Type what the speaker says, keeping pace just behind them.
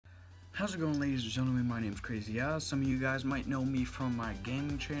How's it going, ladies and gentlemen? My name's Craz-e. Some of you guys might know me from my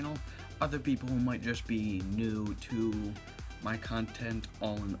gaming channel. Other people who might just be new to my content,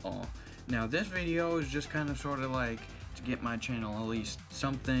 all in all. Now, this video is just kind of sort of like to get my channel at least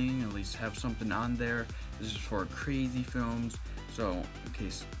something, at least have something on there. This is for Craz-e Films. So, in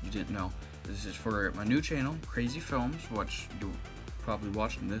case you didn't know, this is for my new channel, Craz-e Films, which you're probably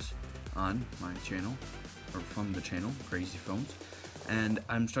watching this on my channel, or from the channel, Craz-e Films. And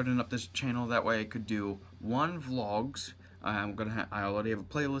I'm starting up this channel that way I could do vlogs. I already have a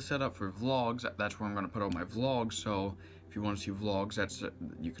playlist set up for vlogs. That's where I'm gonna put all my vlogs. So if you want to see vlogs,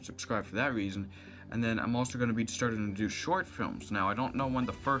 you can subscribe for that reason. And then I'm also gonna be starting to do short films. Now I don't know when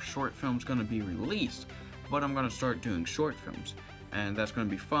the first short film's gonna be released, but I'm gonna start doing short films, and that's gonna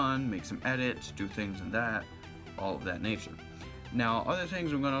be fun. Make some edits, do things and that, all of that nature. Now other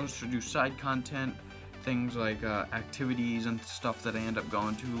things, I'm gonna also do side content. Things like activities and stuff that I end up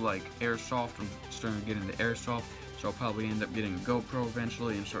going to, like airsoft. I'm starting to get into airsoft, so I'll probably end up getting a GoPro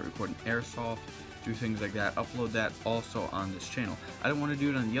eventually and start recording airsoft, do things like that, upload that also on this channel. I don't want to do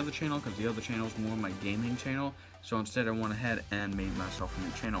it on the other channel because the other channel is more my gaming channel, so instead I went ahead and made myself a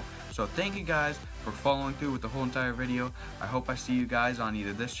new channel. So thank you guys for following through with the whole entire video. I hope I see you guys on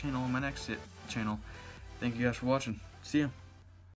either this channel or my next channel. Thank you guys for watching. See ya.